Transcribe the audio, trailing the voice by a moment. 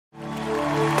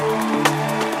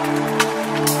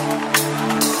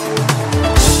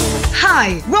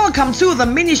Hi, welcome to the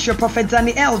ministry of Prophet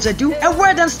Daniel Jedu, a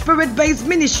word and spirit-based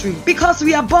ministry, because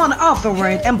we are born of the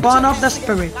word and born of the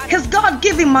spirit. His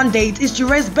God-given mandate is to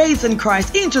raise babes in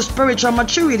Christ into spiritual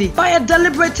maturity by a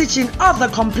deliberate teaching of the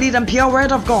complete and pure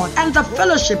word of God and the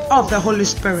fellowship of the Holy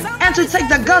Spirit, and to take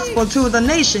the gospel to the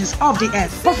nations of the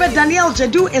earth. Prophet Daniel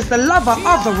Jedu is the lover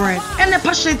of the word and a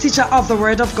passionate teacher of the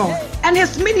word of God, and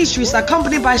his ministry is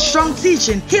accompanied by strong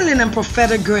teaching, healing, and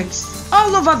prophetic grace.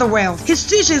 All over the world, his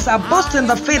teachings are boosting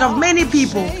the faith of many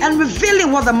people and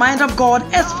revealing what the mind of God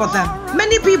is for them.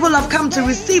 Many people have come to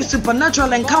receive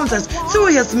supernatural encounters through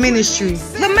his ministry.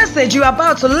 The message you are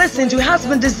about to listen to has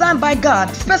been designed by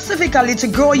God specifically to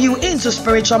grow you into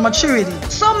spiritual maturity.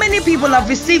 So many people have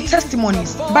received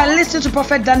testimonies by listening to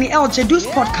Prophet Daniel Jedu's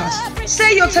podcast.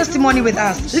 Share your testimony with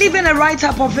us, leaving a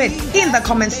write-up of it in the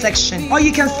comment section, or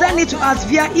you can send it to us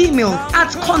via email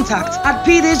at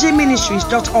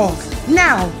contact@pdgministries.org.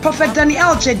 Now, Prophet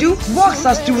Daniel Jedu walks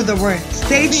us through the word.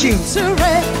 Stay tuned.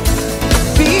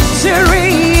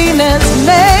 Victory in his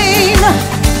name.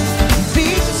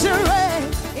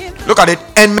 Look at it.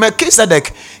 And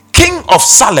Melchizedek, king of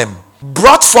Salem,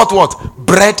 brought forth what?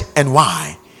 Bread and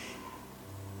wine.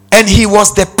 And he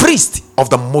was the priest of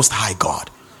the Most High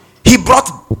God. He brought,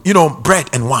 bread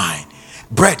and wine.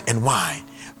 Bread and wine.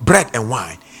 Bread and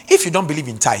wine. If you don't believe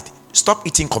in tithe, stop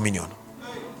eating communion.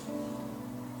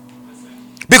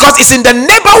 Because it's in the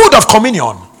neighborhood of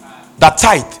communion that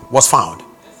tithe was found.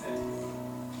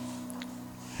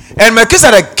 And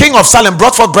Melchizedek, king of Salem,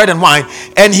 brought forth bread and wine,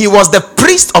 and he was the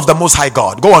priest of the Most High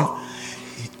God. Go on.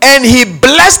 And he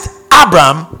blessed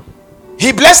Abram.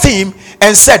 He blessed him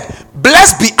and said,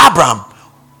 "Blessed be Abram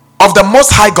of the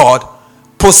Most High God,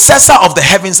 possessor of the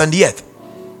heavens and the earth."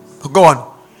 Go on.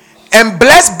 "And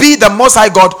blessed be the Most High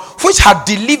God, which had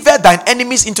delivered thine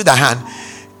enemies into thy hand."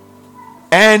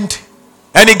 And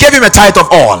he gave him a tithe of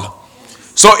all.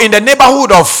 So in the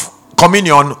neighborhood of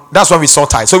communion, that's when we saw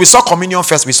tithe. So we saw communion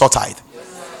first, we saw tithe.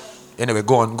 Anyway,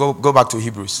 go on. Go back to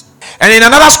Hebrews. And in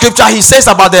another scripture, he says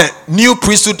about the new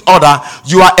priesthood order,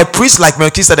 "You are a priest like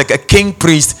Melchizedek, a king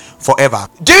priest forever."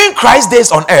 During Christ's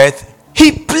days on earth,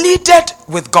 he pleaded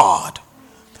with God,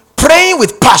 praying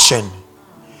with passion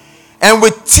and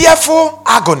with tearful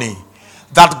agony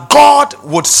that God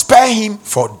would spare him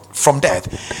from death.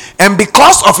 And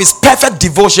because of his perfect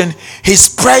devotion, his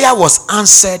prayer was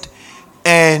answered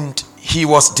and he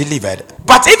was delivered.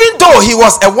 But even though he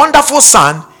was a wonderful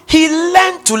son, he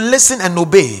learned to listen and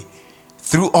obey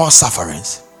through all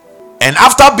sufferings. And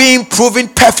after being proven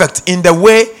perfect in the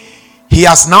way, he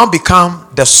has now become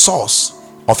the source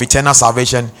of eternal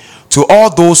salvation to all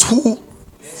those who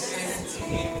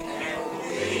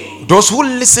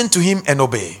listen to him and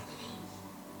obey.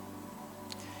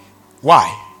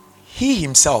 Why? He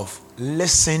himself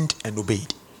listened and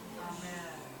obeyed.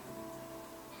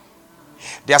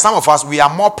 There are some of us, we are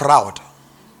more proud.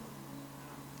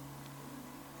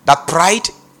 That pride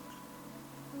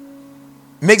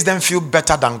makes them feel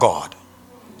better than God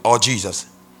or Jesus.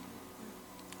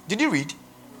 Did you read?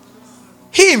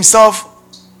 He himself,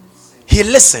 he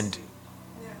listened.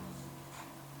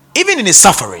 Even in his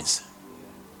sufferings.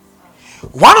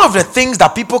 One of the things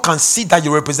that people can see that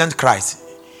you represent Christ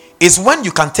is when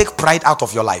you can take pride out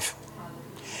of your life.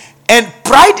 And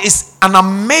pride is an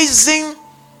amazing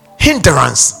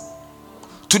hindrance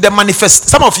to the manifest.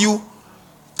 Some of you,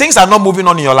 things are not moving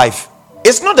on in your life.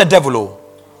 It's not the devil,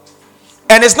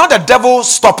 and it's not the devil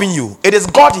stopping you. It is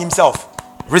God himself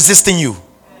resisting you.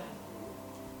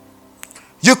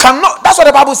 You cannot. That's what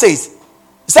the Bible says.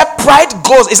 It said pride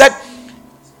goes. It said,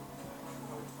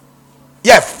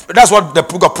 yeah, that's what the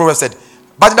book of Proverbs said.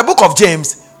 But in the book of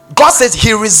James, God says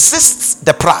he resists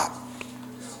the proud,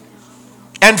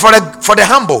 and for the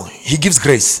humble he gives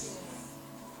grace.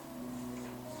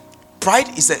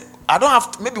 Pride is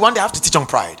maybe one day I have to teach on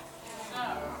pride.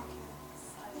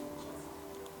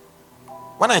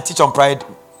 When I teach on pride,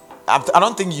 I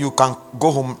don't think you can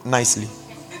go home nicely.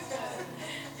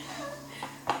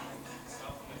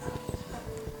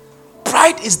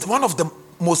 Pride is one of the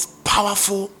most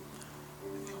powerful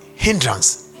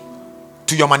hindrance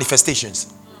to your manifestations.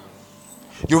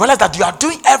 You realize that you are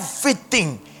doing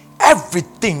everything,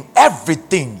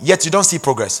 yet you don't see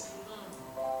progress.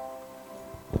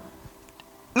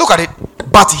 Look at it.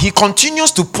 But he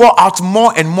continues to pour out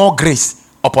more and more grace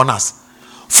upon us.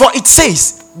 For it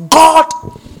says, God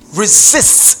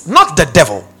resists, not the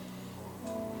devil.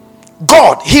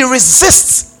 God, he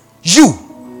resists you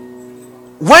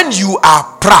when you are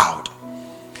proud,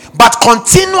 but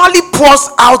continually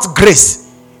pours out grace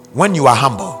when you are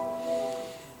humble.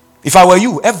 If I were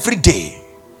you, every day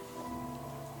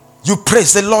you pray,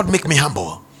 say, Lord, make me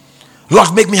humble.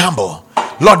 Lord, make me humble.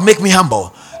 Lord, make me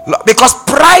humble. Because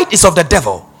pride is of the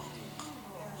devil.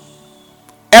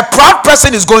 A proud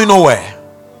person is going nowhere.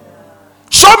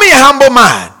 Show me a humble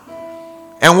man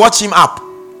and watch him up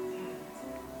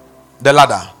the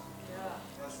ladder.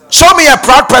 Show me a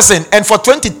proud person, and for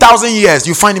 20,000 years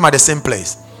you find him at the same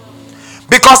place.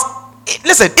 Because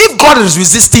listen, if God is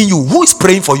resisting you, who is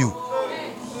praying for you?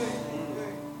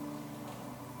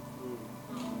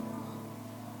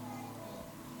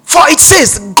 For it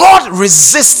says God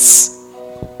resists.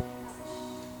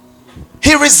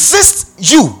 He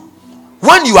resists you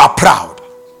when you are proud.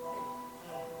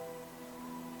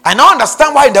 I now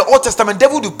understand why in the Old Testament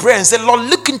David would pray and say, Lord,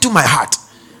 look into my heart,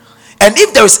 and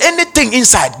if there is anything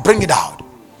inside, bring it out.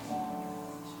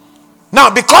 Now,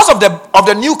 because of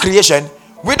the new creation,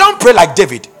 we don't pray like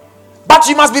David. But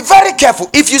you must be very careful.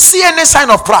 If you see any sign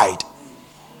of pride,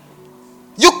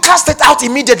 you cast it out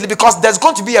immediately, because there's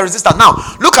going to be a resistance. Now,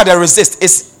 look at the resist.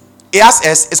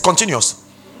 It's continuous.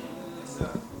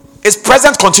 It's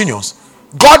present continuous.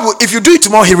 God will, if you do it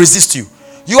tomorrow, he resists you.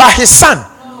 You are his son.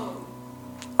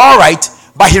 All right,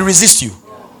 but he resists you.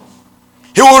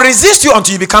 He will resist you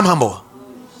until you become humble.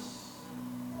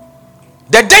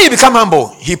 The day you become humble,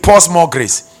 he pours more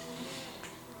grace.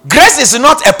 Grace is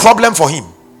not a problem for him.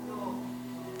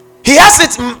 He has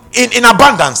it in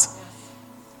abundance,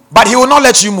 but he will not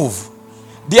let you move.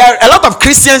 There are a lot of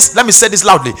Christians, let me say this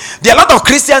loudly. There are a lot of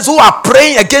Christians who are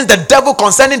praying against the devil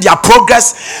concerning their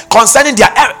progress, concerning their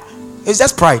it's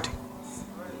just pride.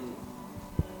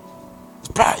 It's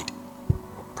pride.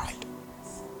 Pride.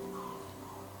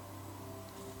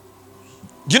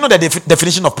 Do you know the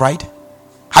definition of pride?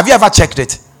 Have you ever checked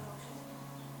it?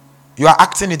 You are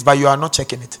acting it, but you are not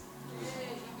checking it.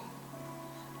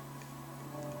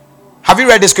 Have you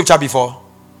read the scripture before?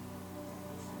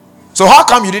 So how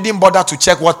come you didn't bother to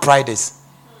check what pride is?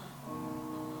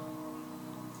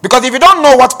 Because if you don't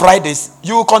know what pride is,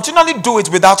 you will continually do it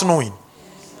without knowing.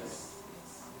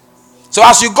 So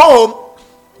as you go home,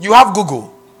 you have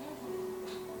Google.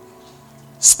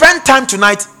 Spend time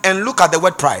tonight and look at the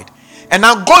word pride. And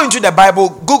now go into the Bible,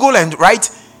 Google and write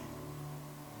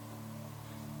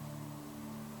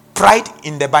pride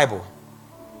in the Bible.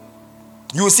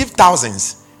 You will see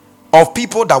thousands of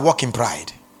people that walk in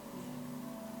pride.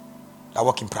 That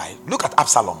walk in pride. Look at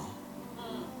Absalom.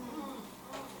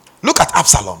 Look at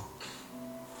Absalom.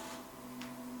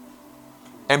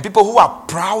 And people who are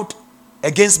proud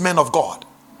against men of God.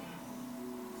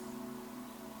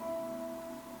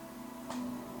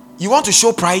 You want to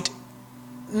show pride?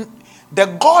 The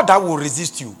God that will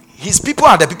resist you, his people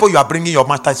are the people you are bringing your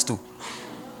matters to.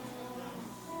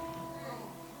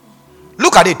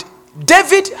 Look at it.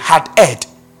 David had erred.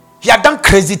 He had done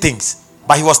crazy things,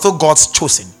 but he was still God's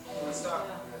chosen.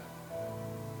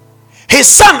 His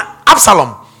son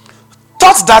Absalom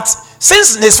thought that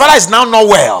since his father is now not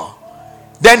well,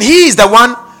 then he is the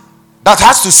one that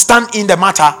has to stand in the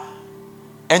matter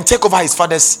and take over his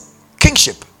father's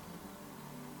kingship.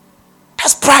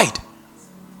 That's pride.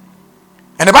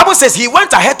 And the Bible says he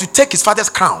went ahead to take his father's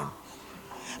crown.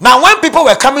 Now when people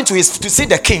were coming to see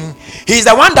the king, he is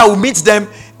the one that will meet them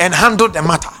and handle the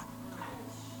matter.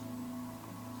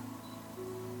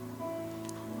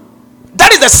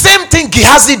 That is the same thing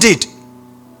Gehazi did.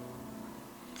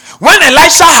 When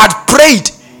Elisha had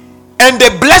prayed and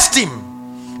they blessed him,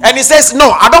 and he says,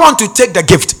 no, I don't want to take the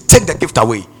gift. Take the gift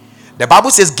away. The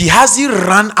Bible says Gehazi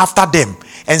ran after them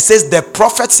and says the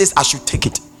prophet says I should take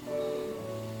it.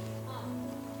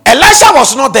 Elisha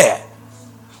was not there,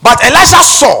 but Elisha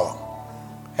saw,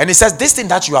 and he says, this thing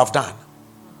that you have done,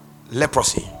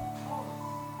 leprosy.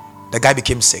 The guy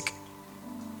became sick.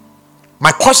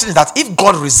 My question is that if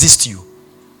God resists you,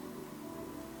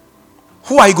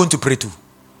 who are you going to pray to?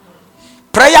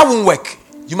 Prayer won't work.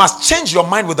 You must change your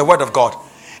mind with the word of God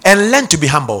and learn to be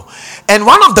humble. And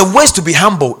one of the ways to be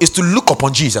humble is to look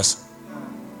upon Jesus.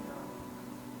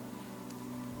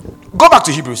 Go back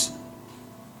to Hebrews.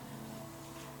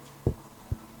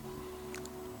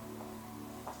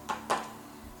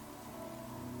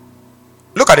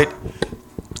 Look at it.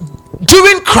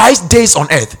 During Christ's days on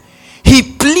earth, he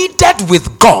pleaded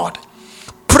with God,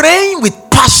 praying with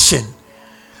passion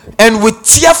and with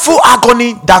tearful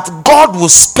agony that God will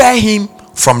spare him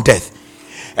from death.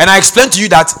 And I explained to you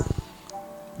that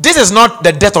this is not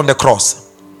the death on the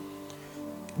cross.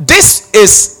 This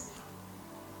is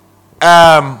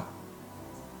a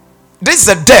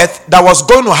death that was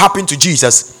going to happen to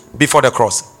Jesus before the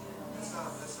cross.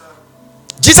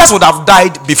 Jesus would have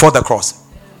died before the cross.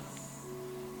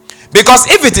 Because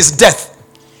if it is death,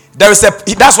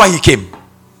 that's why he came.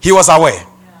 He was aware.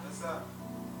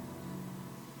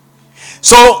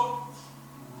 So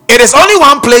It is only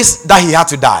one place that he had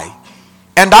to die,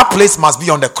 and that place must be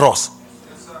on the cross.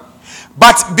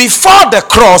 But before the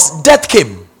cross, death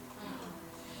came.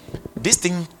 This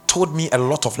thing told me a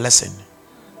lot of lesson.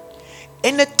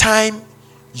 Anytime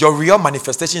your real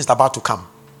manifestation is about to come,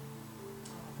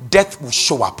 death will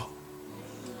show up.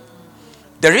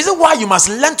 The reason why you must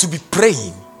learn to be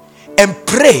praying and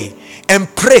pray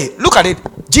and pray. Look at it.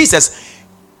 Jesus,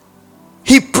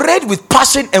 he prayed with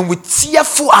passion and with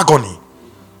tearful agony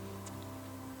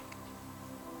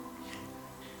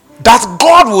that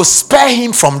God will spare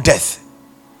him from death.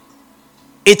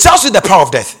 It tells you the power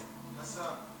of death.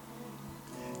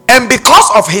 And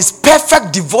because of his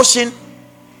perfect devotion,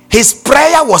 his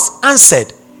prayer was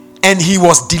answered and he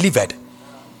was delivered.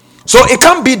 So it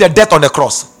can't be the death on the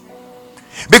cross.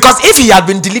 Because if he had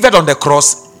been delivered on the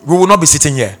cross, we will not be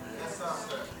sitting here.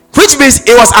 Which means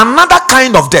it was another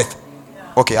kind of death.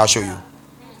 Okay, I'll show you.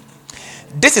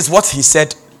 This is what he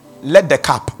said. Let the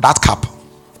cup, that cup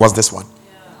was this one.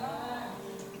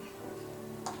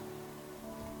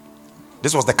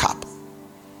 This was the cup.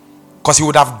 Because he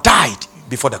would have died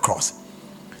before the cross.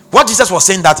 What Jesus was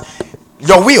saying, that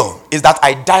your will is that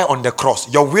I die on the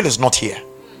cross. Your will is not here.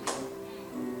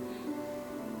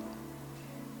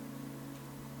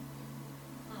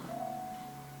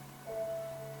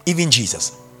 Even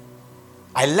Jesus.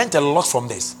 I learned a lot from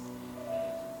this.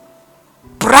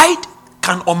 Pride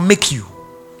can unmake you.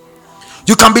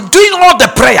 You can be doing all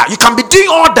the prayer. You can be doing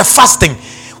all the fasting.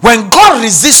 When God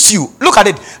resists you, look at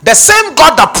it. The same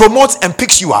God that promotes and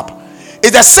picks you up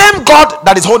is the same God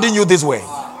that is holding you this way.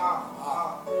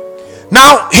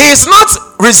 Now, he is not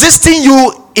resisting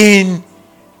you in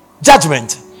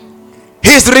judgment.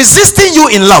 He is resisting you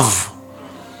in love,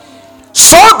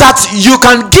 so that you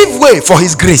can give way for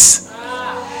his grace.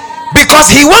 Because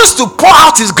he wants to pour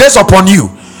out his grace upon you,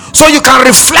 so you can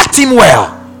reflect him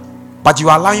well. But you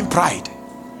are allowing pride.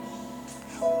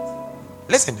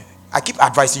 Listen, I keep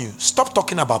advising you, stop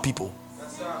talking about people.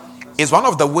 It's one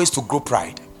of the ways to grow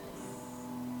pride.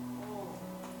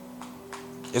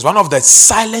 It's one of the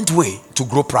silent way to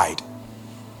grow pride.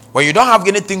 When you don't have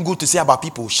anything good to say about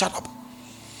people, shut up.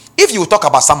 If you talk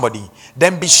about somebody,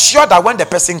 then be sure that when the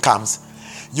person comes,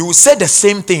 you will say the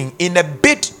same thing in a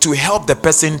bid to help the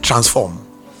person transform.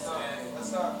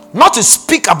 Not to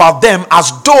speak about them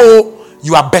as though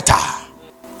you are better.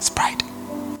 It's pride.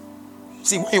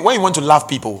 See, when you want to love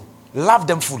people, love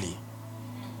them fully.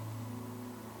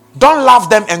 Don't love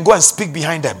them and go and speak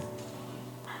behind them.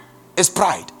 It's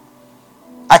pride.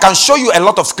 I can show you a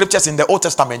lot of scriptures in the Old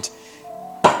Testament.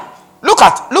 Look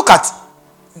at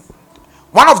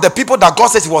one of the people that God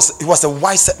says he was a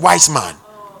wise man.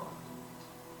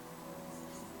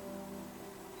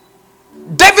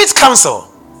 David's counsel,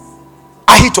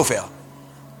 Ahithophel.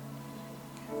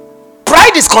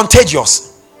 Pride is contagious.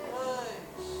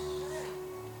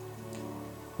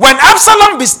 When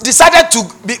Absalom decided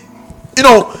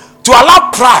to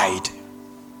allow pride,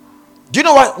 do you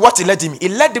know what it led him?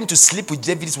 It led him to sleep with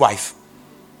David's wife.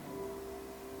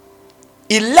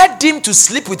 It led him to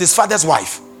sleep with his father's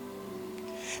wife.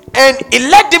 And it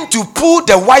led him to pull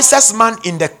the wisest man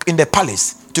in the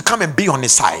palace to come and be on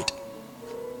his side.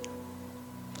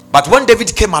 But when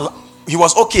David came along, he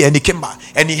was okay, and he came back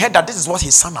and he heard that this is what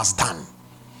his son has done.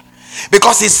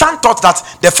 Because his son thought that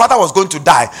the father was going to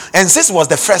die, and since he was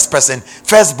the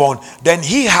firstborn, then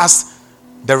he has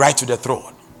the right to the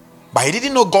throne. But he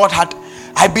didn't know God had.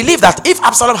 I believe that if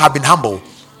Absalom had been humble,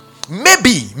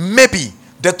 maybe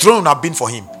the throne would have been for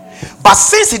him. But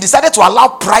since he decided to allow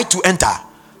pride to enter,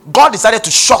 God decided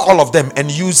to shock all of them and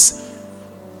use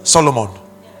Solomon,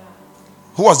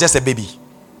 who was just a baby.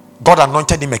 God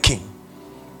anointed him a king.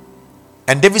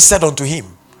 And David said unto him,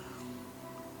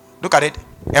 look at it.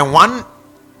 And one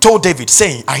told David,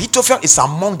 saying, Ahithophel is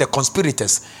among the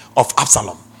conspirators of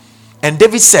Absalom. And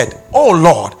David said, Oh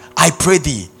Lord, I pray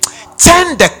thee,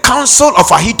 turn the counsel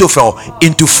of Ahithophel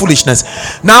into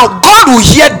foolishness. Now God will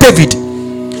hear David.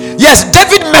 Yes,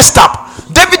 David messed up.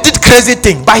 David did crazy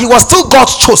thing, but he was still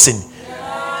God's chosen.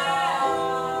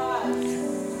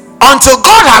 Until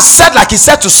God has said, like he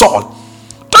said to Saul.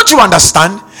 Don't you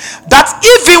understand that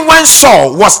even when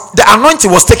the anointing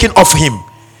was taken off him,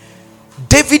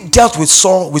 David dealt with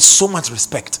Saul with so much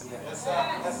respect.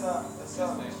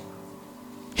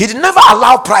 He did never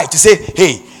allow pride to say,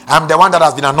 hey, I'm the one that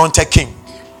has been anointed king.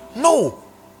 No.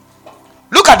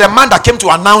 Look at the man that came to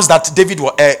announce that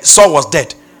Saul was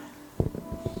dead.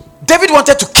 David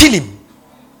wanted to kill him.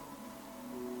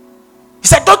 He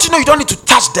said, don't you know you don't need to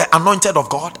touch the anointed of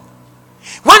God?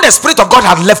 When the Spirit of God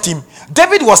had left him,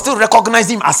 David was still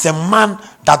recognizing him as a man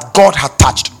that God had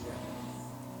touched.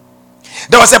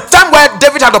 There was a time where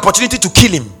David had the opportunity to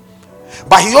kill him,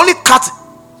 But he only cut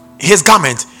his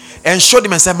garment and showed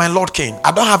him and said, my Lord King,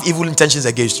 I don't have evil intentions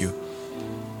against you.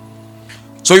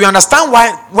 So you understand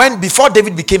why when before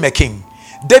David became a king,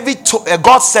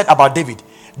 God said about David,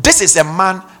 this is a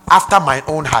man after my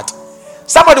own heart.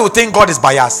 Somebody would think God is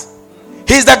biased.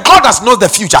 He's the God that knows the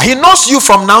future. He knows you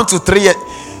from now to 3 years.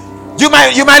 You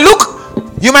might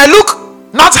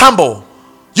look not humble.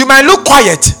 You might look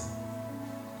quiet.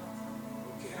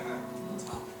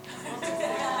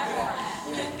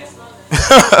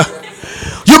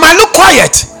 You might look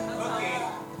quiet,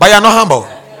 but you're not humble.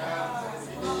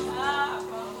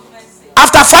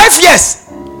 After 5 years,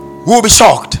 we will be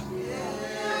shocked.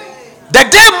 The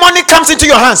day money comes into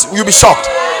your hands, you'll be shocked.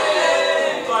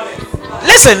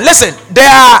 Listen. There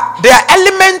are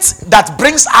elements that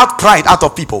brings out pride out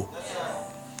of people.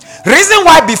 Reason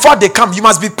why before they come, you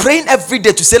must be praying every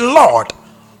day to say, Lord.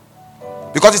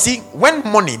 Because you see, when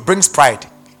money brings pride,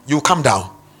 you come down.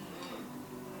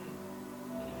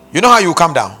 You know how you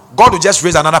come down? God will just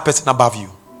raise another person above you.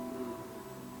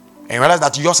 And you realize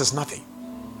that yours is nothing.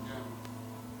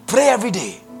 Pray every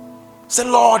day. Say,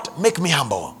 Lord, make me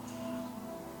humble.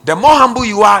 The more humble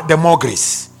you are, the more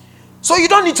grace. So you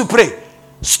don't need to pray.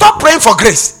 Stop praying for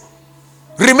grace.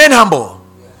 Remain humble.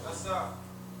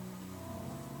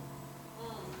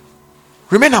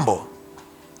 Remain humble.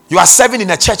 You are serving in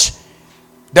a church.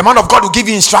 The man of God will give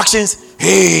you instructions.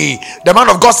 Hey, the man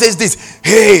of God says this.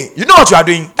 Hey, you know what you are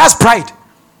doing? That's pride.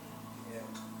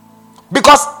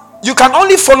 Because you can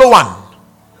only follow one.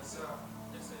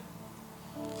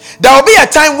 There will be a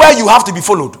time where you have to be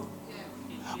followed.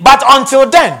 But until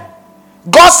then,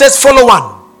 God says follow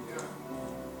one.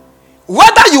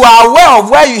 Whether you are aware of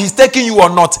where He's taking you or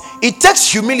not, it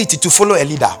takes humility to follow a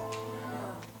leader.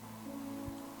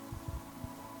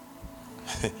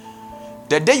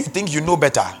 The day you think you know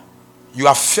better, you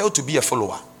have failed to be a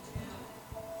follower.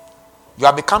 You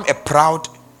have become a proud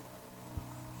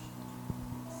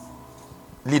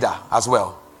leader as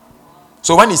well.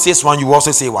 So when He says one, you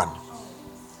also say one.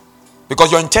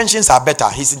 Because your intentions are better.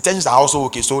 His intentions are also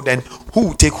okay. So then who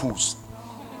will take whose?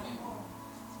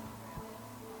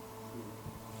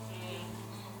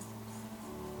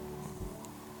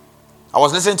 I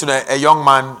was listening to a young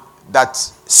man that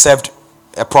served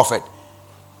a prophet.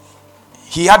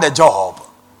 He had a job.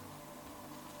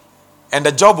 And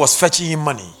the job was fetching him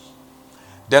money.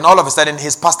 Then all of a sudden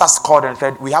his pastor called and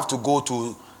said, we have to go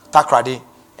to Takrady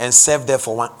and serve there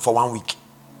for 1 week.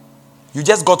 You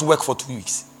just got to work for 2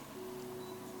 weeks.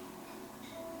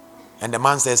 And the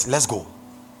man says, let's go.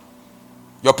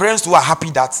 Your parents too are happy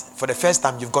that for the first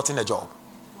time you've gotten a job.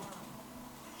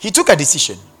 He took a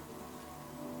decision.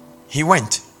 He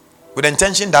went with the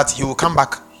intention that he will come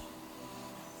back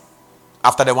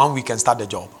after the 1 week and start the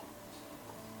job.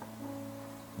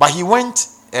 But he went,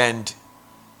 and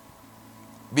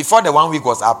before the 1 week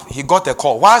was up, he got a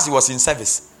call. Whilst he was in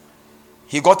service,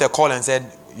 he got a call and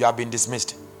said, you have been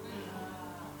dismissed.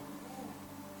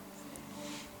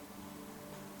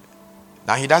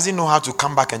 Now he doesn't know how to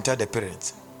come back and tell the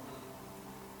parents.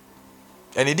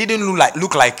 And it didn't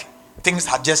look like things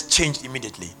had just changed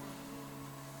immediately.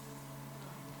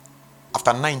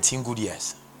 After 19 good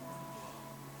years.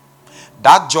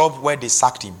 That job where they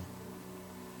sacked him.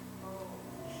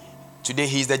 Today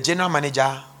he is the general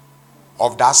manager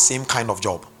of that same kind of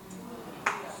job.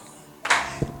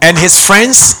 And his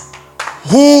friends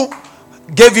who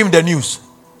gave him the news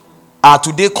are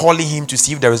today calling him to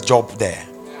see if there is job there.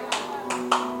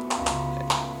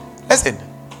 Listen.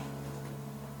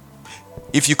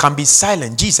 If you can be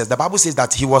silent, Jesus, the Bible says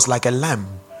that he was like a lamb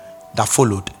that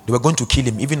followed. They were going to kill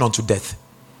him even unto death.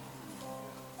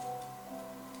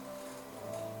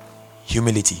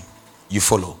 Humility. You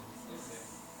follow.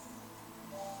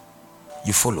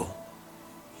 You follow.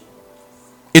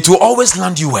 It will always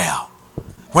land you well.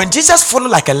 When Jesus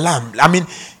followed like a lamb,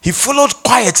 he followed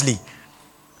quietly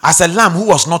as a lamb who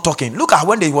was not talking. Look at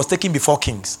when he was taken before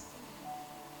kings.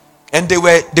 And they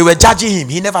were judging him.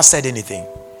 He never said anything.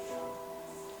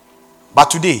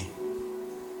 But today,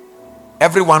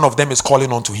 every one of them is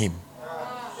calling on to him.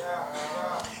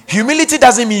 Humility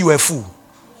doesn't mean you're a fool.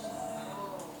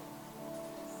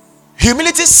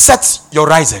 Humility sets your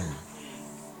rising.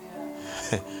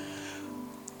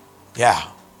 Yeah.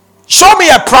 Show me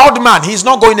a proud man. He's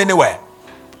not going anywhere.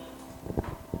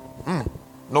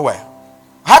 Nowhere.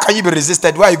 How can you be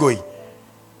resisted? Where are you going?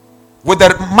 With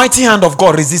the mighty hand of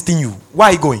God resisting you. Where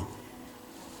are you going?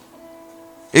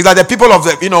 It's like the people of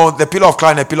the pillar of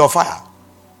cloud and the pillar of fire.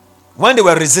 When they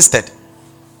were resisted,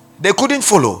 they couldn't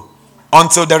follow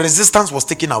until the resistance was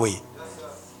taken away.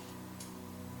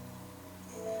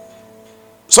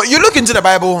 So you look into the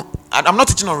Bible, and I'm not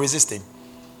teaching on resisting.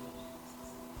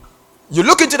 You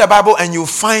look into the Bible and you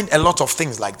find a lot of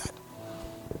things like that.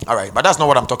 All right, but that's not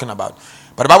what I'm talking about.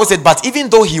 But the Bible said, but even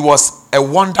though he was a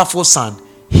wonderful son,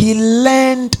 he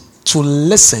learned to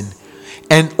listen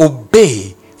and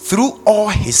obey through all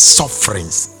his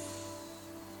sufferings.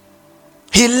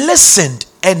 He listened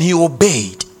and he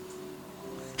obeyed.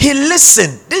 He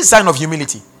listened. This is a sign of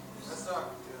humility.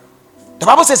 The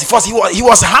Bible says first he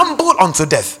was humble unto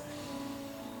death.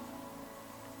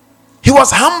 He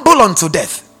was humble unto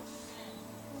death.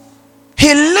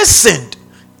 He listened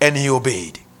and he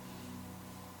obeyed.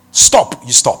 Stop,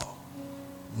 you stop.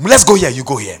 Let's go here, you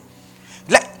go here.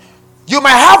 You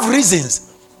might have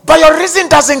reasons, but your reason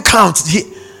doesn't count.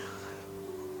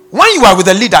 When you are with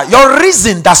a leader, your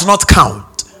reason does not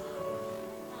count.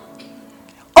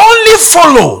 Only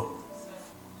follow.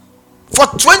 For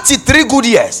 23 good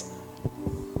years,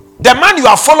 the man you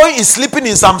are following is sleeping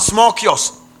in some small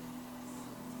kiosk.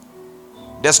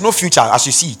 There's no future as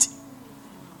you see it.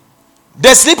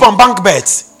 They sleep on bunk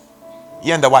beds,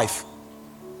 he and the wife.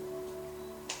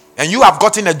 And you have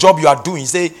gotten a job you are doing.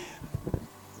 Say,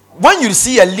 when you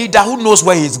see a leader who knows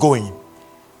where he's going,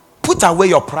 put away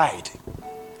your pride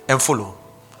and follow.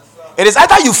 It is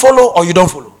either you follow or you don't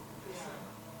follow.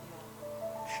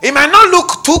 It might not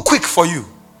look too quick for you.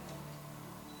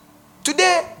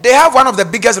 Today, they have one of the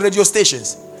biggest radio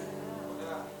stations.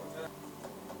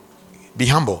 Be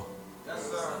humble.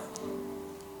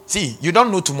 See, you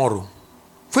don't know tomorrow.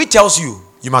 Who tells you,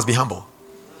 you must be humble.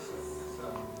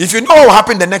 If you know what will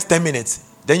happen in the next 10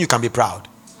 minutes, then you can be proud.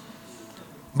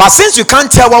 But since you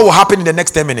can't tell what will happen in the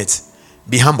next 10 minutes,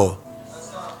 be humble.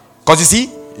 Because you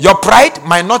see, your pride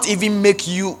might not even make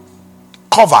you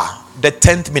cover the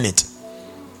 10th minute.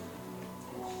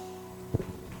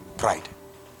 Pride.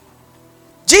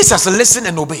 Jesus listened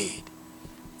and obeyed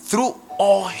through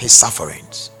all his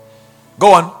sufferings.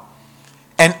 Go on.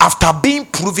 And after being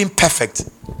proven perfect,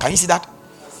 can you see that?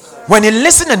 When he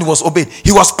listened and was obeyed,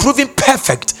 he was proven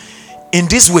perfect in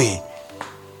this way.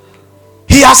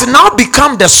 He has now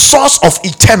become the source of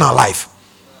eternal life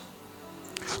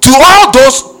to all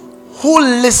those who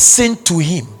listen to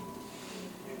him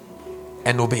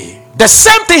and obey. The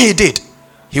same thing he did,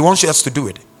 he wants us to do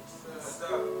it.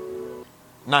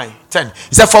 9, 10.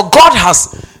 He said, for God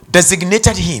has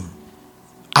designated him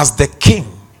as the king,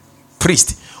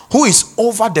 priest, who is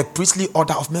over the priestly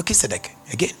order of Melchizedek.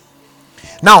 Again.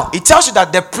 Now, it tells you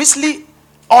that the priestly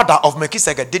order of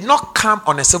Melchizedek did not come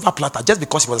on a silver platter just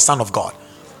because he was the son of God.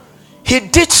 He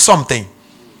did something.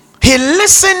 He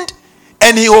listened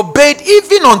and he obeyed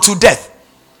even unto death.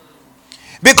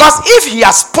 Because if he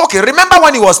has spoken, remember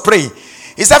when he was praying,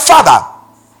 he said, Father,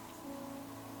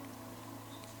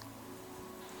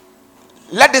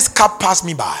 let this cup pass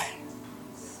me by.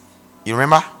 You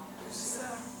remember?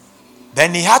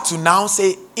 Then he had to now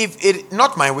say, if it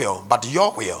not my will, but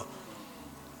your will.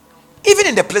 Even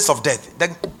in the place of death,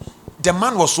 the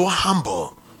man was so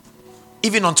humble,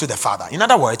 even unto the Father. In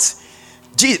other words,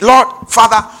 Lord,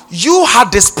 Father, you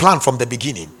had this plan from the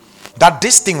beginning that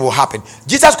this thing will happen.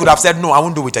 Jesus could have said, no, I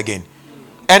won't do it again.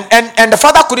 And the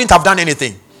Father couldn't have done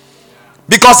anything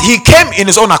because he came in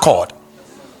his own accord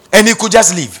and he could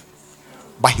just leave.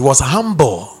 But he was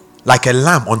humble like a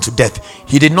lamb unto death.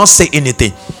 He did not say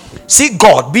anything. See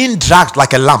God being dragged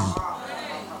like a lamb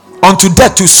unto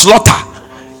death to slaughter.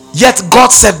 Yet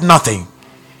God said nothing.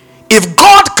 If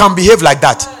God can behave like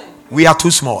that, we are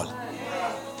too small.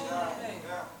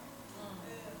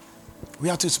 We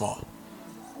are too small.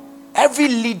 Every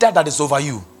leader that is over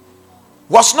you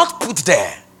was not put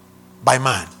there by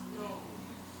man.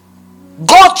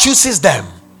 God chooses them.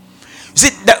 You see,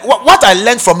 what I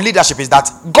learned from leadership is that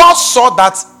God saw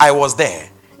that I was there,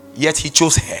 yet he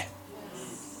chose her.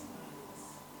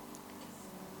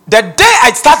 The day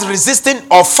I start resisting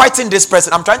or fighting this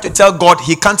person, I'm trying to tell God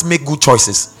he can't make good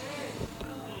choices.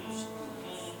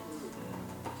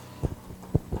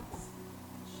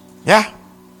 Yeah.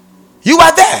 You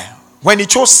were there when he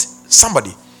chose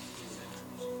somebody.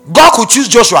 God could choose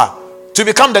Joshua to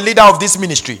become the leader of this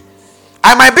ministry.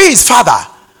 I might be his father,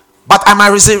 but I might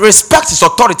respect his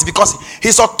authority because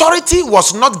his authority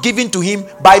was not given to him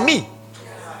by me.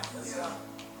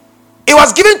 It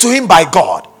was given to him by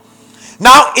God.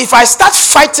 Now, if I start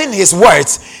fighting his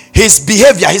words, his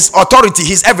behavior, his authority,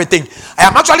 his everything, I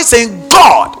am actually saying,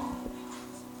 God,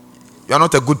 you are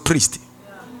not a good priest.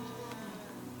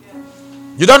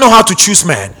 You don't know how to choose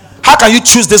men. How can you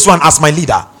choose this one as my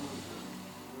leader?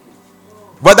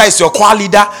 Whether it's your choir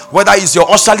leader, whether it's your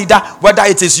usher leader, whether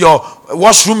it is your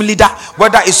washroom leader,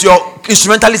 whether it's your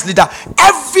instrumentalist leader,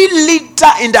 every leader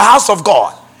in the house of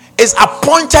God is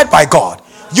appointed by God.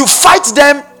 You fight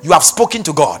them, you have spoken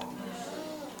to God.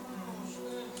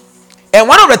 And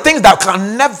one of the things that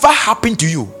can never happen to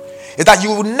you is that you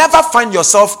will never find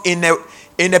yourself in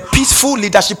a peaceful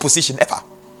leadership position ever.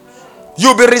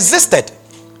 You'll be resisted.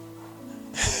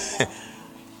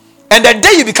 And the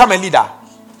day you become a leader,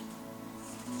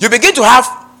 you begin to have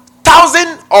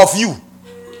thousands of you.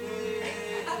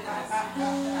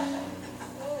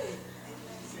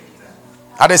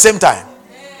 At the same time,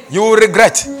 you will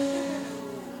regret.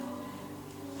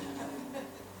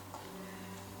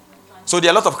 So there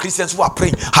are a lot of Christians who are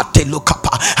praying. You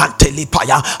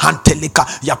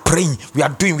are praying,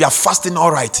 we are fasting,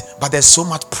 all right. But there's so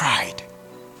much pride.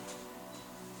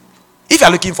 If you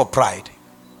are looking for pride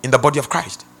in the body of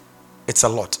Christ, it's a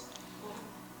lot.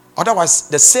 Otherwise,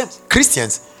 the same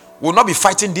Christians will not be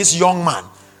fighting this young man.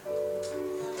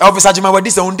 Officer Jima,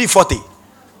 this is only 40.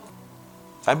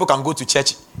 Some people can go to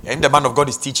church and the man of God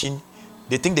is teaching.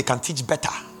 They think they can teach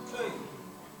better.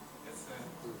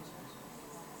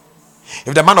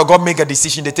 If the man of God make a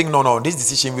decision, they think, no, this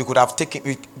decision we could have taken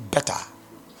it better.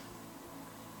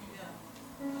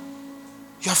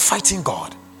 You are fighting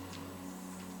God.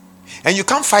 And you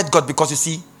can't fight God because you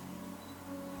see,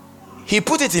 he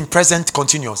put it in present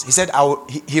continuous. He said,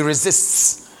 he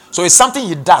resists. So it's something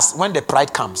he does when the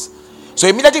pride comes. So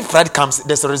immediately pride comes,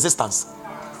 there's a resistance.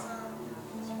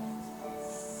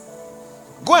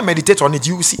 Go and meditate on it,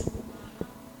 you will see.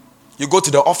 You go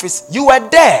to the office, you were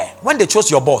there when they chose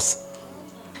your boss.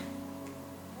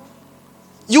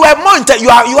 You are more you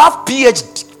have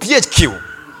PHQ.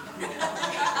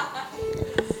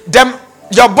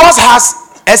 Your boss has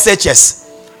SHS.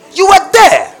 You were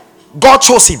there. God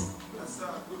chose him.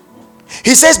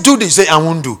 He says, do this. You say, I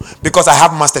won't do because I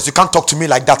have masters. You can't talk to me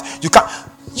like that.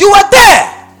 You were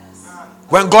there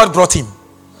when God brought him.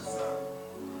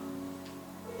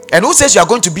 And who says you are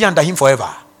going to be under him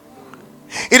forever?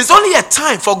 It is only a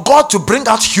time for God to bring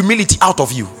out humility out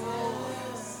of you,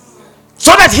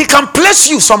 so that he can place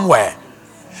you somewhere.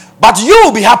 But you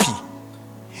will be happy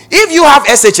if you have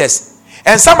SHS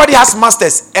and somebody has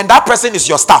masters and that person is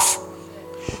your staff.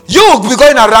 You will be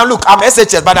going around, look, I'm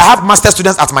SHS, but I have master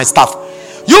students at my staff.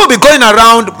 You will be going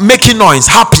around making noise,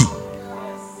 happy.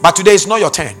 But today is not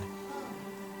your turn.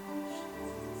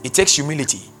 It takes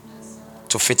humility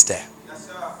to fit there.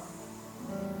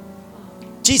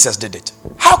 Jesus did it.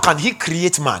 How can he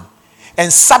create man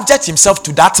and subject himself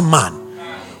to that man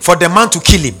for the man to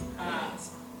kill him?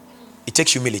 It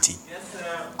takes humility.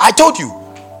 I told you,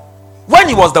 when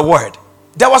he was the word,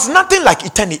 there was nothing like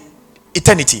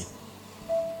eternity.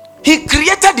 He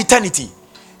created eternity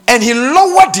and he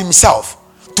lowered himself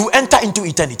to enter into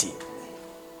eternity.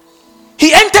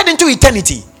 He entered into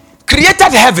eternity,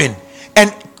 created heaven,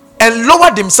 and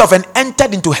lowered himself and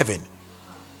entered into heaven.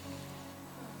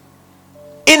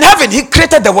 In heaven, he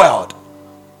created the world,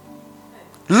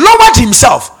 lowered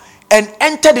himself, and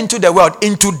entered into the world,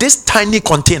 into this tiny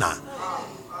container.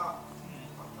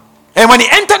 And when he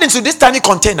entered into this tiny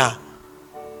container,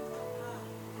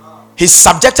 he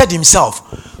subjected himself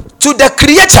to the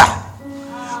creator.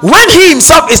 When he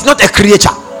himself is not a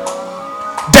creature,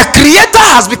 the creator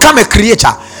has become a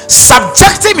creature,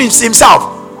 subjecting himself.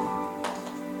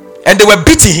 And they were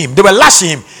beating him, they were lashing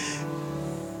him.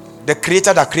 The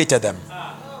creator that created them.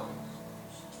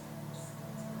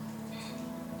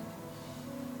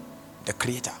 The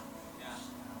creator.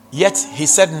 Yet he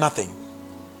said nothing.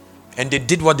 And they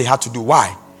did what they had to do.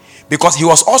 Why? Because he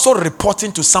was also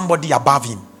reporting to somebody above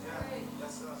him.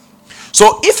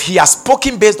 So if he has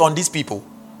spoken based on these people,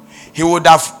 he would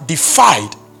have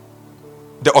defied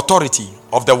the authority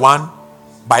of the one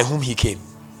by whom he came.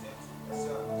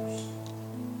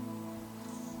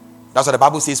 That's what the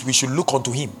Bible says, we should look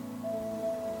unto him.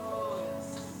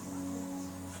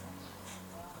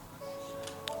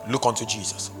 Look unto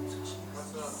Jesus.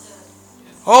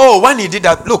 Oh, when he did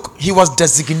that, look, he was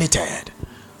designated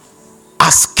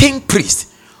as king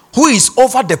priest, who is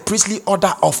over the priestly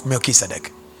order of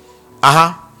Melchizedek.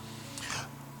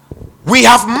 We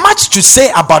have much to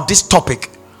say about this topic.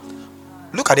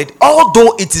 Look at it.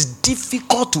 Although it is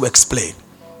difficult to explain.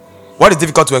 What is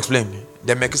difficult to explain?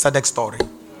 The Melchizedek story.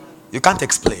 You can't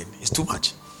explain. It's too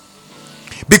much.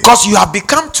 Because you have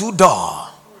become too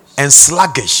dull and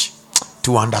sluggish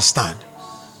to understand.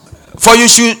 For you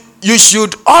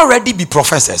should already be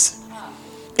professors,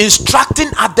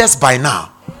 instructing others by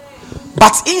now.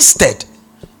 But instead,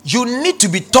 you need to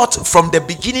be taught from the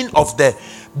beginning of the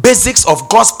basics of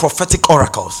God's prophetic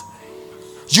oracles.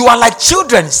 You are like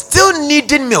children still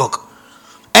needing milk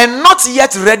and not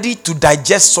yet ready to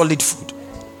digest solid food.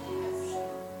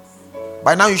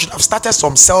 By now you should have started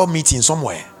some cell meeting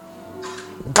somewhere,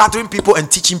 gathering people and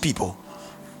teaching people.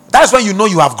 That is when you know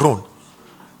you have grown.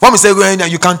 When we say, well,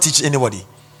 you can't teach anybody,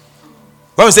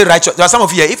 When we say righteous, there are some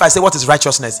of you here, if I say what is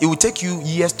righteousness, it will take you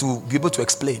years to be able to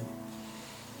explain.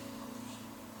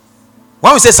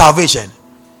 When we say salvation,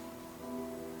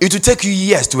 it will take you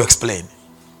years to explain.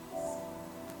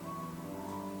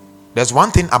 There's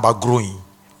one thing about growing.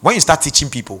 When you start teaching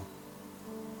people,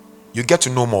 you get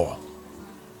to know more.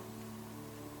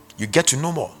 You get to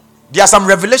know more. There are some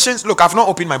revelations. Look, I've not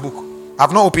opened my book.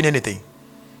 I've not opened anything.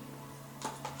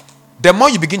 The more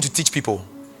you begin to teach people,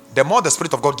 the more the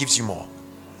Spirit of God gives you more.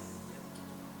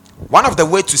 One of the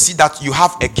ways to see that you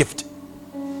have a gift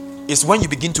is when you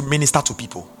begin to minister to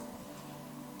people.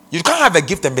 You can't have a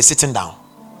gift and be sitting down.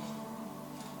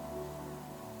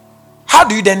 How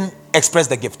do you then express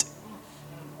the gift?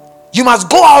 You must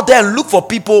go out there and look for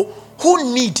people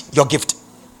who need your gift.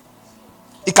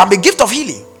 It can be gift of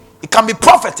healing. It can be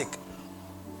prophetic.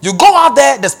 You go out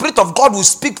there, the Spirit of God will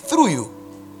speak through you.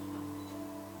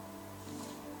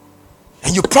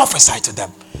 And you prophesy to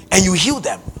them. And you heal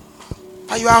them.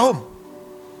 And you are home.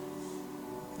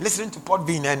 Listening to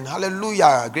Podbean and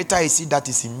hallelujah, greater is he that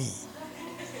is in me.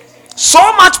 So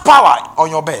much power on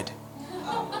your bed.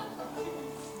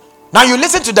 Now you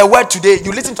listen to the word today,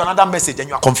 you listen to another message and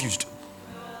you are confused.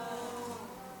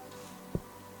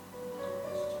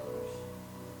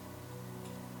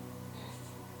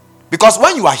 Because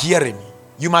when you are hearing,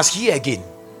 you must hear again.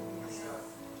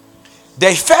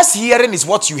 The first hearing is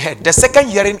what you heard. The second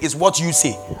hearing is what you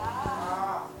say.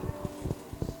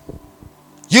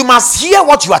 You must hear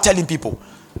what you are telling people.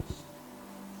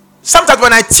 Sometimes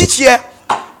when I teach here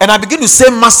and I begin to say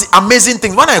amazing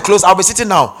things, when I close, I'll be sitting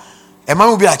now. A man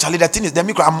will be like, Charlie, the thing is, the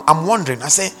micro, I'm wondering. I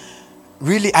say,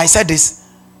 really, I said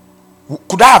this.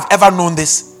 Could I have ever known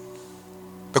this?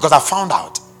 Because I found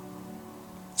out.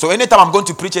 So anytime I'm going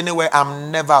to preach anywhere,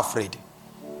 I'm never afraid.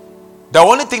 The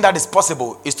only thing that is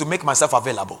possible is to make myself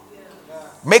available.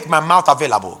 Make my mouth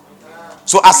available.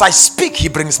 So as I speak, he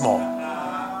brings more.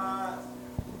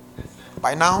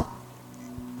 By now,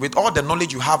 with all the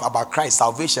knowledge you have about Christ,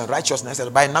 salvation, righteousness,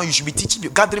 by now you should be teaching,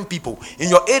 gathering people in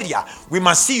your area. We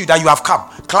must see you that you have come.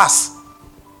 Class.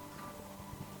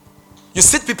 You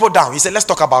sit people down. You say, let's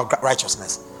talk about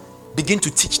righteousness. Begin to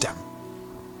teach them.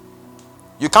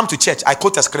 You come to church. I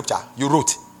quote a scripture. You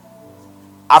wrote.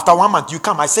 After 1 month, you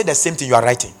come. I say the same thing you are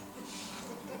writing.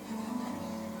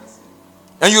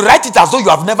 And you write it as though you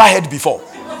have never heard before.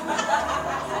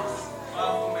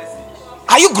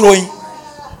 Are you growing?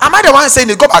 Am I the one saying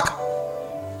it? Go back.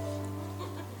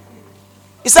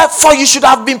 He said, for you should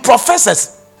have been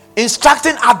professors,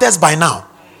 instructing others by now.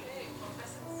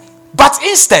 But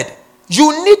instead,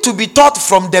 you need to be taught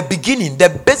from the beginning,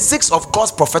 the basics of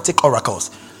God's prophetic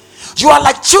oracles. You are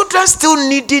like children still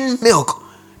needing milk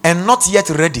and not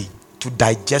yet ready to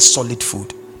digest solid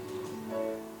food.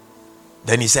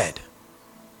 Then he said,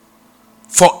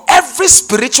 for every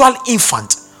spiritual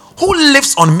infant who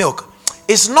lives on milk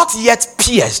is not yet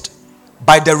pierced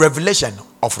by the revelation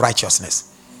of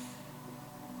righteousness.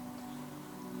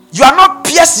 You are not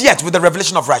pierced yet with the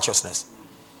revelation of righteousness.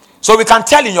 So we can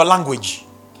tell in your language.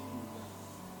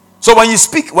 So when you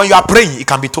speak, when you are praying, it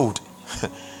can be told.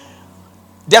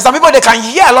 There are some people, they can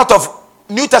hear a lot of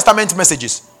New Testament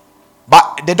messages,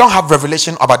 but they don't have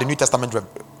revelation about the New Testament.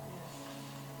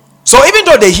 So even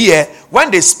though they hear, when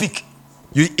they speak,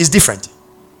 it's different.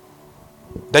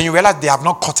 Then you realize they have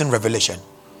not caught in revelation.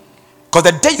 Because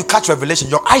the day you catch revelation,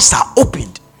 your eyes are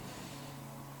opened.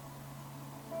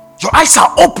 Your eyes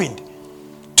are opened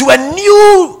to a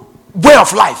new way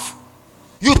of life.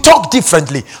 You talk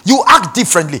differently. You act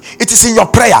differently. It is in your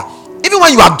prayer. Even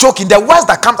when you are joking, the words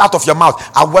that come out of your mouth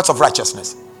are words of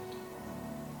righteousness.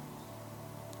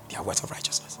 They are words of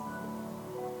righteousness.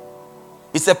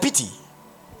 It's a pity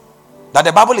that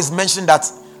the Bible is mentioning that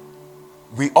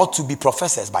we ought to be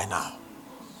professors by now.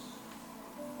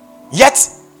 Yet,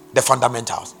 the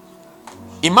fundamentals.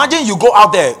 Imagine you go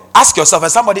out there, ask yourself,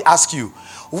 and somebody asks you,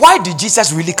 why did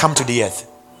Jesus really come to the earth?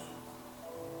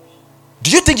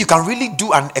 Do you think you can really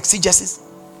do an exegesis?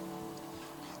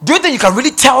 Do you think you can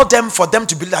really tell them for them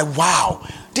to be like, wow,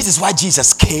 this is why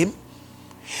Jesus came?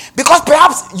 Because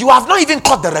perhaps you have not even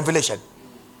caught the revelation.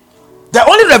 The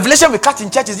only revelation we catch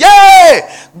in church is, yay,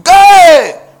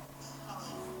 go,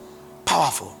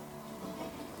 powerful.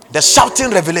 The shouting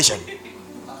revelation.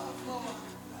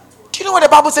 Do you know what the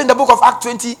Bible says in the book of Acts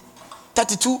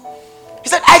 20:32? He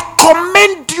said, I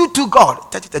commend you to God.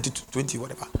 20:32,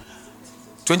 whatever.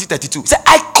 20:32. He said,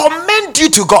 I commend you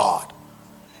to God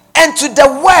and to the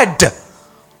word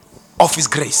of his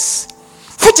grace,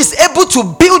 which is able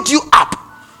to build you up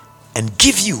and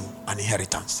give you an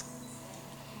inheritance.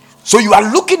 So you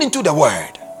are looking into the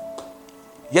word,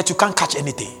 yet you can't catch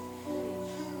anything.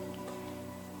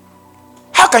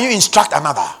 How can you instruct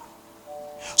another?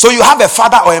 So you have a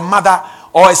father or a mother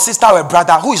or a sister or a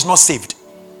brother who is not saved.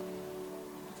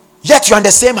 Yet you're in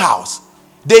the same house.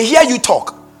 They hear you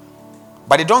talk,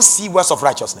 but they don't see words of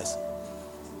righteousness.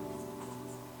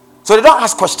 So they don't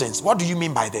ask questions. What do you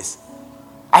mean by this?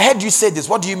 I heard you say this.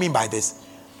 What do you mean by this?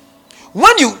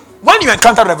 When you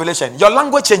encounter revelation, your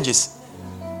language changes.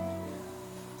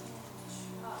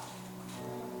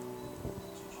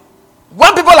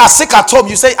 When people are sick at home,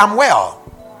 you say, I'm well.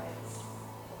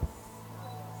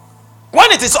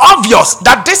 When it is obvious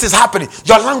that this is happening,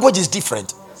 your language is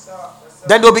different.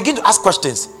 Then they'll begin to ask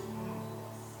questions.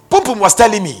 Pum Pum was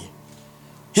telling me,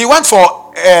 he went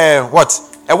for a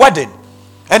wedding,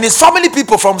 and his family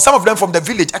people, from some of them from the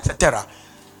village, etc.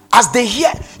 As they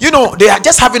hear, they are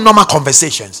just having normal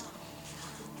conversations.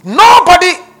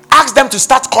 Nobody asked them to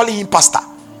start calling him pastor.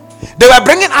 They were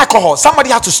bringing alcohol.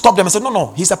 Somebody had to stop them and say,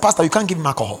 no, he's a pastor. You can't give him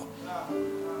alcohol.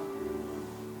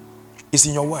 It's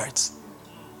in your words.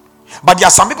 But there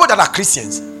are some people that are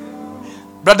Christians,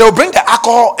 but they will bring the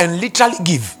alcohol and literally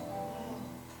give.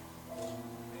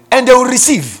 And they will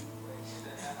receive.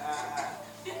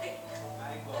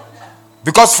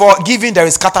 Because for giving there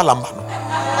is katalambano.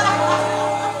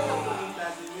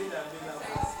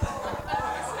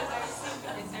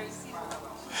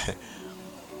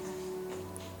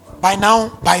 By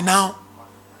now,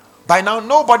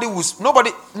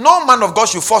 no man of God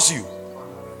should force you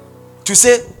to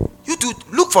say, you to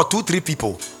look for 2-3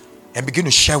 people and begin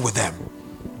to share with them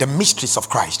the mysteries of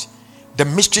Christ, the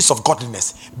mysteries of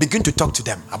godliness. Begin to talk to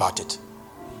them about it.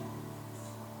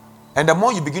 And the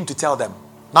more you begin to tell them,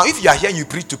 now if you are here and you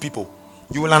preach to people,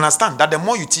 you will understand that the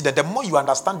more you teach that, the more you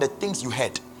understand the things you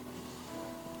heard.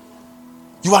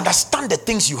 You understand the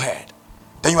things you heard.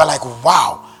 Then you are like,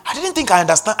 wow, I didn't think I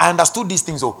understood these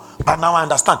things, but now I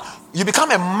understand. You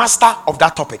become a master of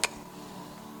that topic.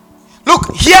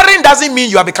 Look, hearing doesn't mean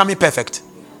you are becoming perfect.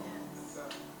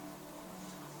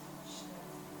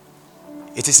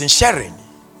 It is in sharing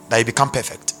that you become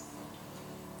perfect.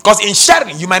 Because in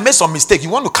sharing, you might make some mistake. You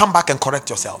want to come back and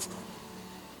correct yourself.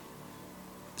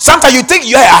 Sometimes you think,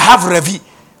 I have Revi.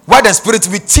 Word and Spirit,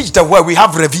 we teach the word, we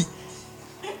have Revi.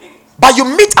 But you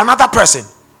meet another person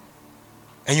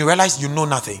and you realize you know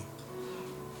nothing.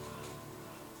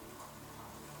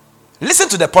 Listen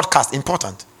to the podcast,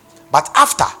 important. But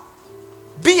after,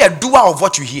 be a doer of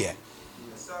what you hear.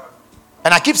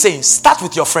 And I keep saying, start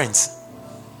with your friends.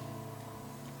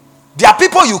 There are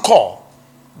people you call.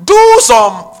 Do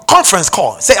some conference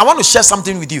call. Say, I want to share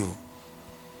something with you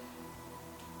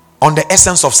on the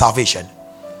essence of salvation.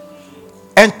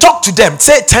 And talk to them.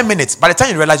 Say 10 minutes. By the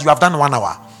time you realize you have done 1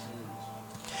 hour,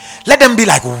 let them be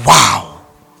like,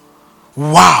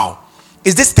 wow,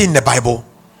 is this thing in the Bible?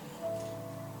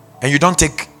 And you don't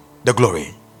take the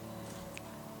glory.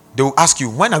 They will ask you,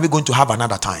 when are we going to have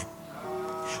another time?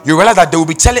 You realize that they will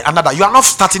be telling another, you are not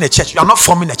starting a church, you are not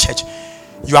forming a church,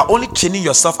 you are only training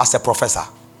yourself as a professor,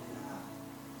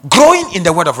 growing in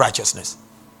the word of righteousness.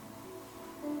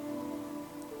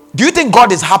 Do you think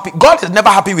God is happy? God is never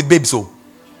happy with babes. And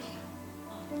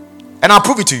I'll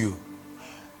prove it to you.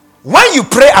 When you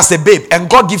pray as a babe and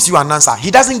God gives you an answer, He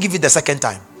doesn't give it the second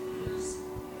time.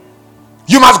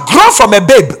 You must grow from a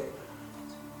babe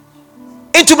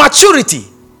into maturity.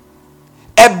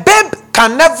 A babe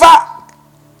can never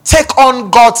take on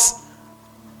God's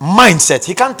mindset.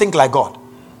 He can't think like God.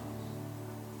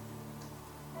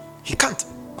 He can't.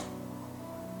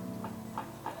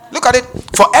 Look at it.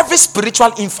 For every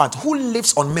spiritual infant who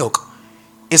lives on milk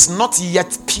is not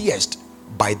yet pierced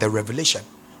by the revelation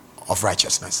of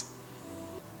righteousness.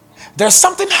 There's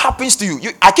something happens to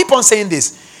you. I keep on saying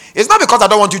this. It's not because I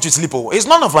don't want you to sleep. It's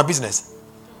none of my business.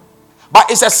 But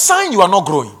it's a sign you are not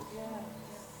growing.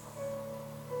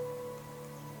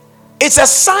 It's a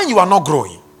sign you are not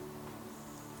growing.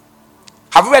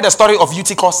 Have you read the story of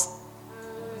Eutychus?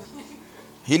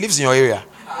 He lives in your area.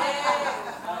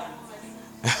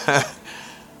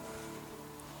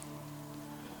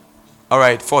 All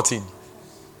right, 14.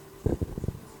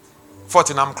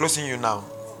 14, I'm closing you now.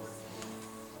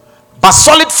 But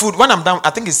solid food, when I'm done, I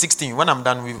think it's 16. When I'm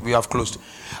done, we have closed.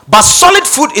 But solid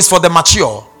food is for the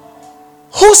mature,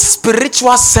 whose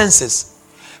spiritual senses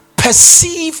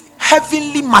perceive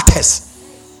heavenly matters,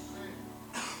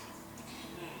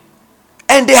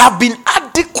 and they have been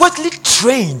adequately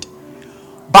trained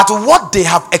but what they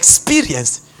have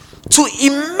experienced to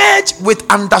emerge with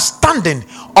understanding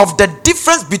of the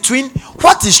difference between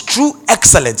what is true,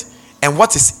 excellent, and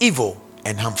what is evil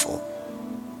and harmful.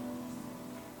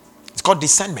 It's called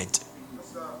discernment.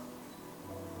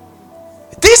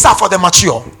 These are for the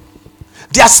mature.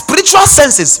 Their spiritual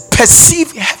senses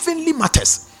perceive heavenly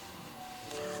matters.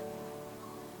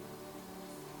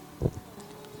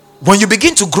 when you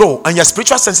begin to grow and your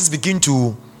spiritual senses begin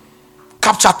to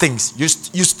capture things,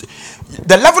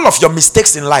 the level of your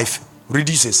mistakes in life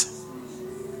reduces.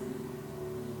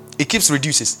 It keeps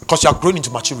reduces because you are growing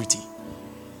into maturity.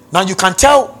 Now you can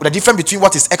tell the difference between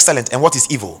what is excellent and what is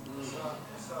evil.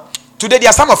 Today there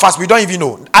are some of us, we don't even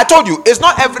know. I told you, it's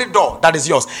not every door that is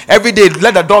yours. Every day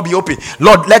let the door be open.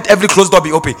 Lord, let every closed door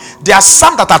be open. There are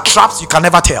some that are traps you can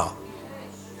never tell.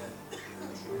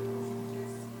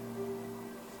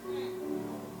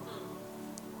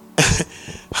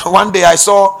 One day I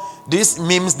saw these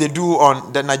memes they do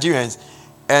on the Nigerians,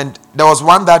 and there was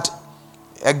one that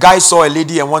a guy saw a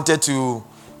lady and wanted to,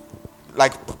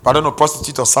 like, I don't know,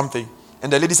 prostitute or something,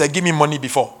 and the lady said, give me money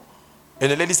before,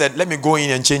 and the lady said, let me go in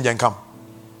and change and come.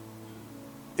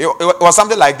 It was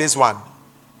something like this one,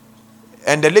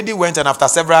 and the lady went, and after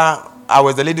several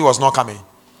hours the lady was not coming.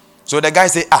 So the guy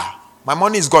said, my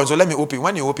money is gone, so let me open.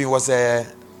 When he opened, it was a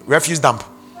refuse dump.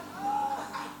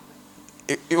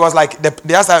 It was like the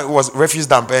other side was refuse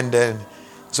dump, and then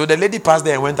so the lady passed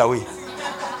there and went away.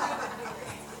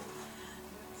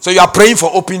 So you are praying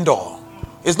for open door.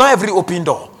 It's not every open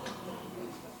door.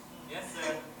 Yes,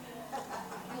 sir.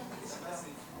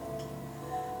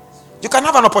 You can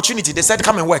have an opportunity. They said,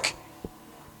 come and work.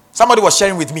 Somebody was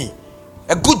sharing with me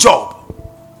a good job,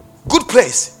 good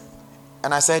place,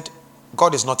 and I said,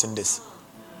 God is not in this.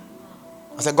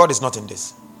 I said, God is not in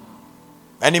this.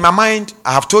 And in my mind,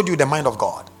 I have told you the mind of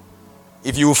God.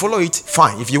 If you will follow it,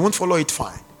 fine. If you won't follow it,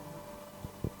 fine.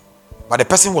 But the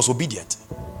person was obedient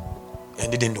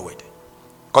and didn't do it.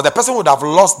 Because the person would have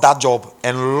lost that job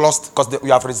and lost, because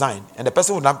you have resigned. And the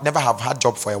person would never have had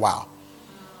job for a while.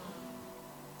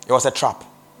 It was a trap.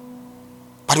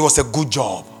 But it was a good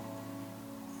job.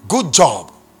 Good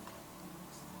job.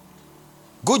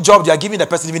 Good job, they are giving the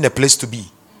person even a place to be.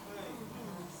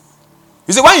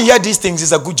 You see, when you hear these things,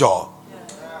 it's a good job.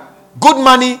 Good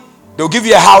money, they'll give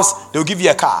you a house, they'll give you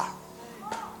a car.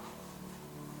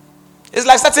 It's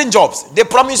like certain jobs. They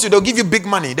promise you they'll give you big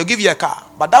money, they'll give you a car.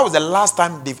 But that was the last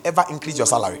time they've ever increased your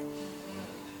salary.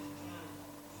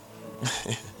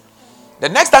 The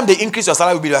next time they increase your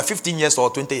salary will be like 15 years or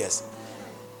 20 years.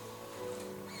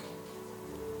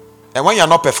 And when you're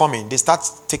not performing, they start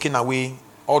taking away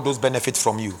all those benefits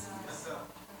from you.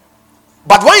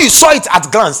 But when you saw it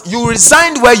at glance, you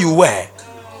resigned where you were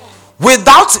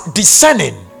without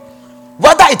discerning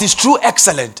whether it is true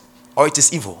excellent or it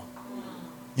is evil.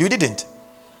 You didn't.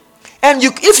 And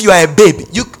if you are a babe,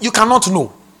 you cannot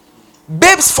know.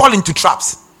 Babes fall into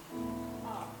traps.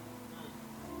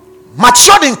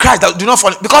 Matured in Christ that do not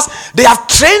fall, because they have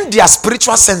trained their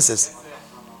spiritual senses.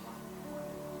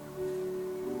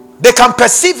 They can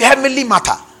perceive heavenly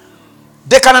matter.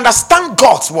 They can understand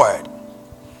God's word.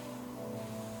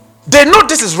 They know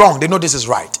this is wrong. They know this is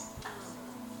right.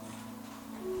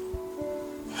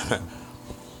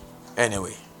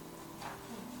 Anyway,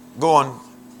 go on.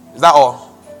 Is that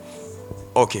all?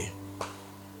 Okay.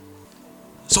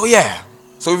 So if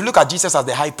you look at Jesus as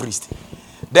the high priest,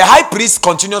 the high priest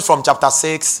continues from chapter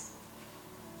 6,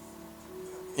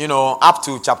 up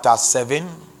to chapter 7,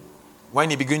 when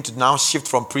he begins to now shift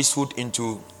from priesthood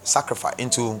into sacrifice,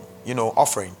 into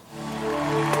offering.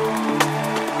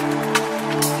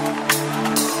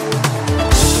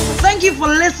 Thank you for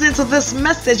listening to this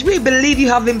message. We believe you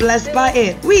have been blessed by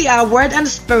it. We are Word and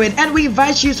Spirit, and we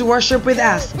invite you to worship with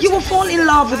us. You will fall in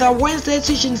love with our Wednesday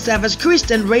teaching service,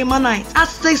 Christian Rhema Night, at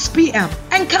 6 p.m.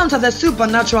 Encounter the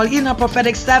supernatural inner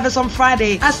prophetic service on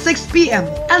Friday at 6 p.m.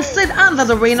 and sit under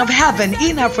the reign of heaven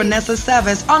in our Phronesis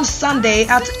service on Sunday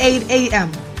at 8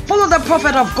 a.m. Follow the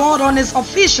Prophet of God on his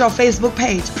official Facebook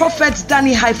page, Prophet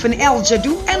Danny-El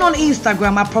Jadu, and on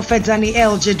Instagram at Prophet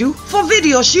Danny-El Jadu. For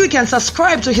videos, you can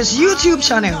subscribe to his YouTube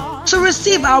channel. To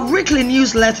receive our weekly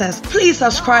newsletters, please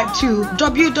subscribe to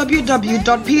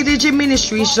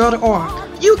www.pdgministries.org.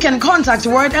 You can contact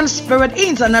Word and Spirit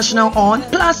International on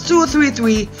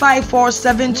 +233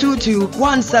 54722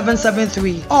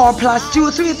 1773 or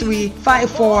 +233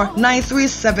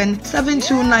 54937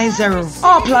 7290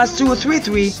 or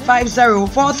 +233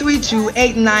 50432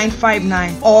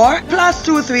 8959 or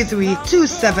 +233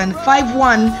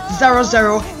 2751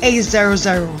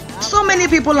 00800. So many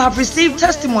people have received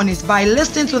testimonies by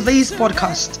listening to these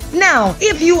podcasts. Now,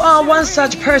 if you are one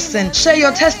such person, share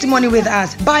your testimony with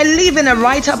us by leaving a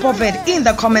write-up of it in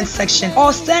the comment section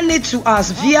or send it to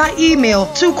us via email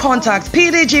to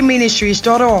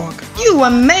contact@pdgministries.org. You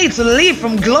were made to live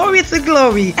from glory to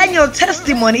glory, and your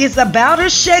testimony is about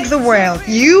to shake the world.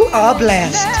 You are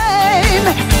blessed.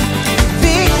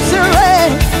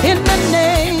 Victory.